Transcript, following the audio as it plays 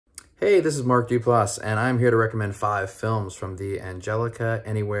Hey, this is Mark Duplass, and I'm here to recommend 5 films from the Angelika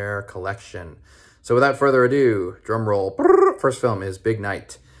Anywhere collection. So without further ado, drum roll, first film is Big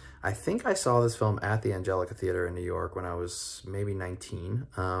Night. I think I saw this film at the Angelika Theater in New York when I was maybe 19.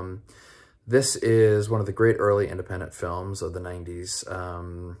 This is one of the great early independent films of the 90s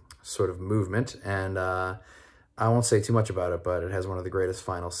sort of movement, and I won't say too much about it, but it has one of the greatest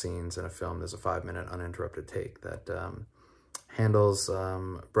final scenes in a film. There's a 5-minute uninterrupted take that handles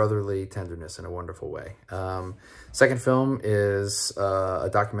brotherly tenderness in a wonderful way. Second film is a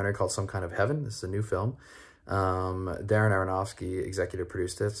documentary called Some Kind of Heaven. This is a new film. Darren Aronofsky executive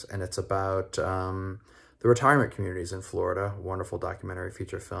produced this, and it's about the retirement communities in Florida. Wonderful documentary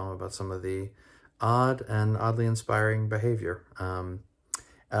feature film about some of the odd and oddly inspiring behavior.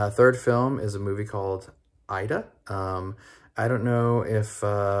 Third film is a movie called Ida. I don't know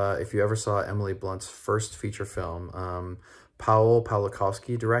if you ever saw Emily Blunt's first feature film. Paul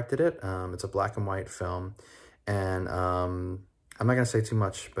Pawlikowski directed it. It's a black and white film, and I'm not going to say too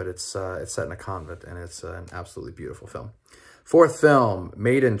much, but it's set in a convent, and it's an absolutely beautiful film. Fourth film,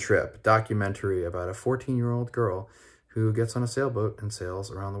 Maiden Trip, documentary about a 14-year-old girl who gets on a sailboat and sails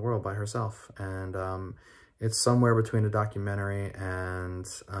around the world by herself. And it's somewhere between a documentary and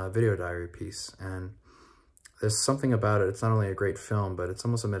a video diary piece. And there's something about it. It's not only a great film, but it's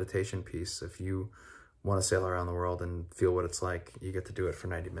almost a meditation piece. If you want to sail around the world and feel what it's like, you get to do it for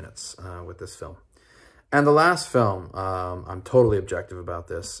 90 minutes with this film. And the last film, I'm totally objective about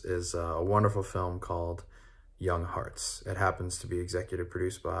this, is a wonderful film called Young Hearts. It happens to be executive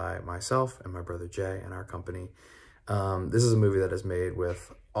produced by myself and my brother Jay and our company. This is a movie that is made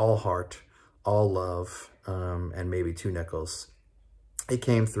with all heart, all love, and maybe 2 nickels. It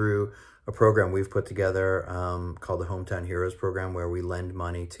came through a program we've put together called the Hometown Heroes Program, where we lend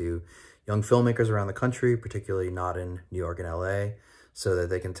money to young filmmakers around the country, particularly not in New York and LA, so that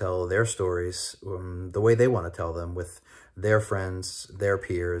they can tell their stories the way they want to tell them, with their friends, their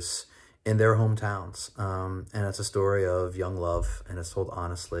peers, in their hometowns. And it's a story of young love, and it's told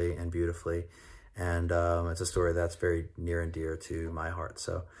honestly and beautifully. And it's a story that's very near and dear to my heart.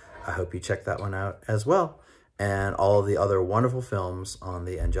 So I hope you check that one out as well, and all of the other wonderful films on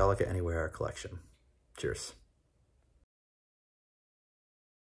the Angelika Anywhere collection. Cheers.